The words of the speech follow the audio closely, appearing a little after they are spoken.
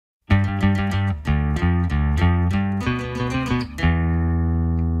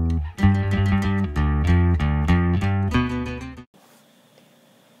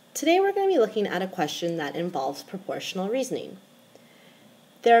Today we're going to be looking at a question that involves proportional reasoning.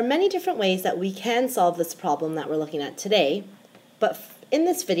 There are many different ways that we can solve this problem that we're looking at today, but in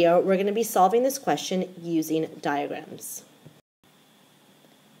this video we're going to be solving this question using diagrams.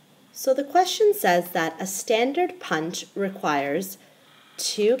 So the question says that a standard punch requires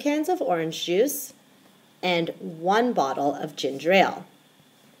 2 cans of orange juice and 1 bottle of ginger ale.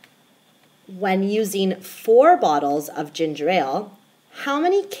 When using 4 bottles of ginger ale, how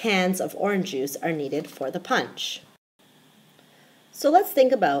many cans of orange juice are needed for the punch? So let's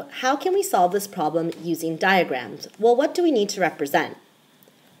think about how can we solve this problem using diagrams. Well, what do we need to represent?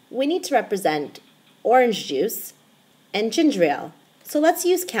 We need to represent orange juice and ginger ale. So let's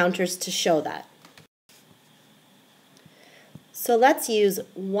use counters to show that. So let's use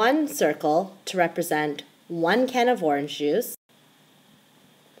one circle to represent 1 can of orange juice,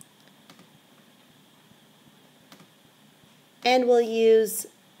 and we'll use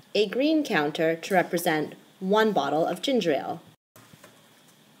a green counter to represent 1 bottle of ginger ale.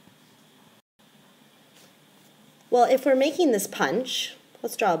 Well, if we're making this punch,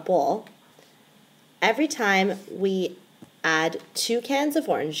 let's draw a bowl. Every time we add 2 cans of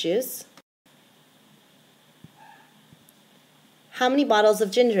orange juice, how many bottles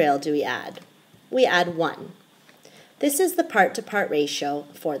of ginger ale do we add? We add 1. This is the part-to-part ratio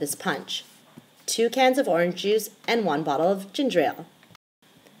for this punch. 2 cans of orange juice and 1 bottle of ginger ale.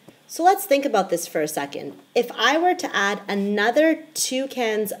 So let's think about this for a second. If I were to add another 2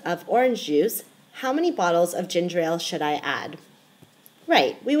 cans of orange juice, how many bottles of ginger ale should I add?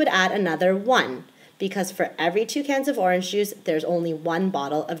 Right, we would add another 1, because for every 2 cans of orange juice, there's only 1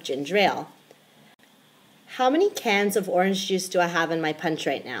 bottle of ginger ale. How many cans of orange juice do I have in my punch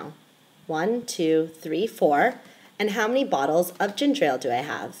right now? 1, 2, 3, 4. And how many bottles of ginger ale do I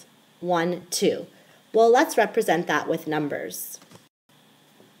have? 1, 2. Well, let's represent that with numbers.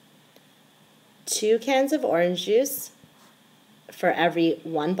 2 cans of orange juice for every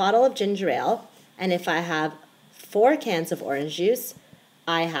 1 bottle of ginger ale. And if I have 4 cans of orange juice,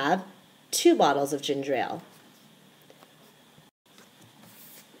 I have 2 bottles of ginger ale.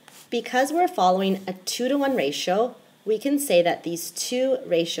 Because we're following a 2-to-1 ratio, we can say that these 2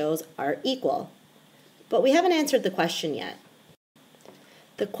 ratios are equal. But we haven't answered the question yet.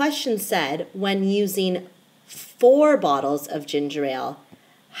 The question said, when using 4 bottles of ginger ale,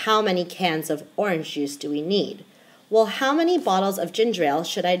 how many cans of orange juice do we need? Well, how many bottles of ginger ale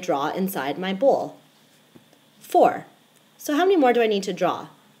should I draw inside my bowl? 4. So how many more do I need to draw?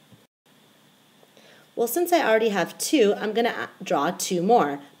 Well, since I already have 2, I'm going to draw 2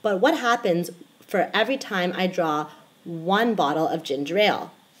 more. But what happens for every time I draw 1 bottle of ginger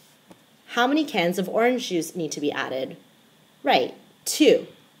ale? How many cans of orange juice need to be added? Right, 2.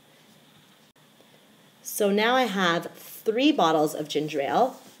 So now I have 3 bottles of ginger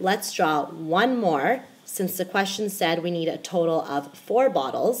ale. Let's draw 1 more, since the question said we need a total of 4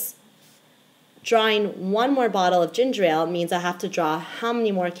 bottles. Drawing 1 more bottle of ginger ale means I have to draw how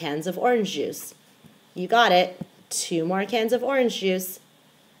many more cans of orange juice? You got it, 2 more cans of orange juice.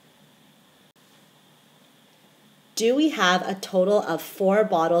 Do we have a total of 4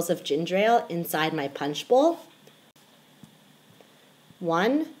 bottles of ginger ale inside my punch bowl?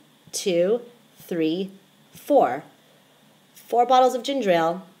 1, 2, 3, 4. 4 bottles of ginger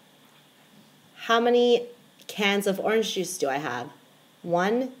ale. How many cans of orange juice do I have?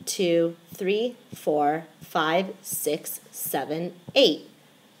 1, 2, 3, 4, 5, 6, 7, 8.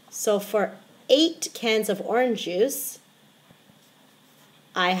 So for 8 cans of orange juice,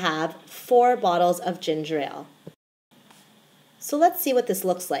 I have 4 bottles of ginger ale. So let's see what this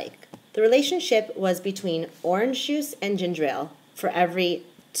looks like. The relationship was between orange juice and ginger ale. For every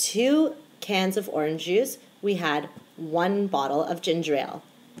 2 cans of orange juice, we had 1 bottle of ginger ale.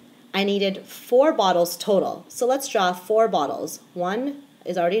 I needed 4 bottles total. So let's draw 4 bottles. 1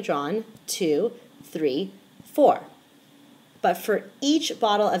 is already drawn, 2, 3, 4. But for each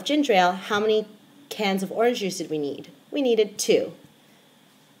bottle of ginger ale, how many cans of orange juice did we need? We needed 2.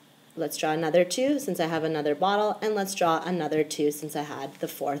 Let's draw another 2 since I have another bottle, and let's draw another 2 since I had the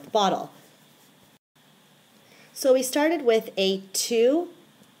 4th bottle. So we started with a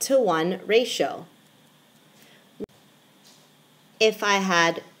 2-to-1 ratio. If I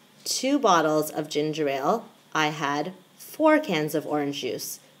had 2 bottles of ginger ale, I had 4 cans of orange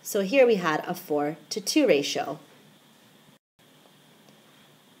juice. So here we had a 4-to-2 ratio.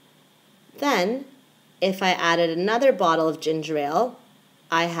 Then, if I added another bottle of ginger ale,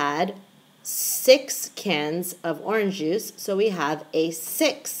 I had 6 cans of orange juice, so we have a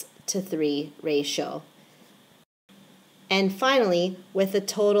 6-to-3 ratio. And finally, with a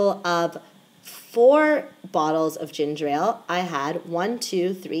total of 4 bottles of ginger ale, I had 1,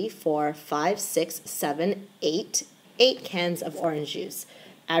 2, 3, 4, 5, 6, 7, 8, 8 cans of orange juice.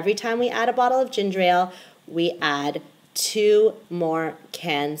 Every time we add a bottle of ginger ale, we add 2 more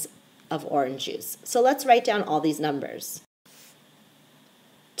cans of orange juice. So let's write down all these numbers.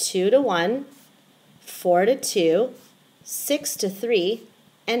 2 to 1, 4 to 2, 6 to 3,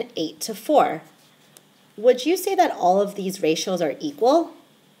 and 8 to 4. Would you say that all of these ratios are equal?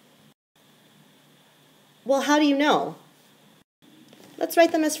 Well, how do you know? Let's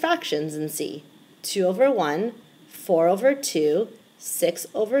write them as fractions and see. 2 over 1, 4 over 2, 6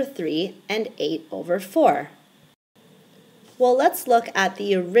 over 3, and 8 over 4. Well, let's look at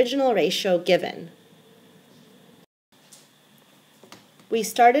the original ratio given. We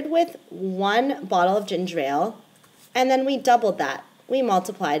started with 1 bottle of ginger ale, and then we doubled that. We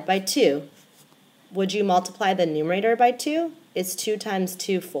multiplied by 2. Would you multiply the numerator by 2? Is 2 times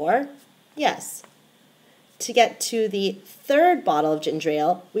 2 4? Yes. To get to the 3rd bottle of ginger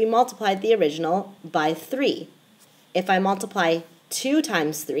ale, we multiplied the original by 3. If I multiply 2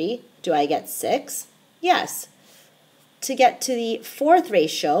 times 3, do I get 6? Yes. To get to the 4th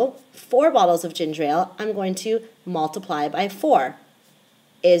ratio, 4 bottles of ginger ale, I'm going to multiply by 4.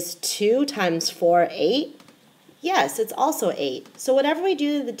 Is 2 times 4 8? Yes, it's also 8. So whatever we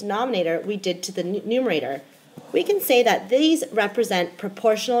do to the denominator, we did to the numerator. We can say that these represent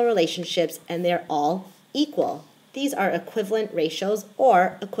proportional relationships and they're all equal. These are equivalent ratios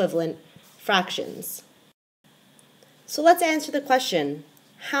or equivalent fractions. So let's answer the question.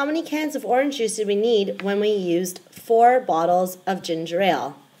 How many cans of orange juice did we need when we used 4 bottles of ginger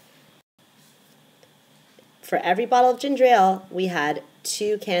ale? For every bottle of ginger ale, we had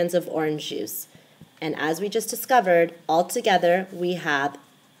 2 cans of orange juice. And as we just discovered, altogether we have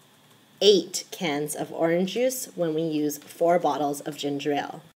 8 cans of orange juice when we use 4 bottles of ginger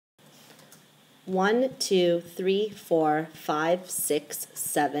ale. 1, 2, 3, 4, 5, 6,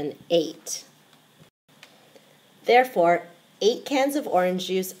 7, 8. Therefore, 8 cans of orange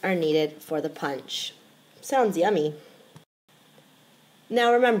juice are needed for the punch. Sounds yummy.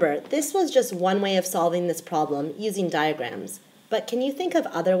 Now remember, this was just one way of solving this problem using diagrams. But can you think of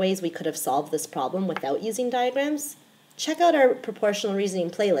other ways we could have solved this problem without using diagrams? Check out our proportional reasoning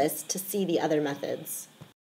playlist to see the other methods.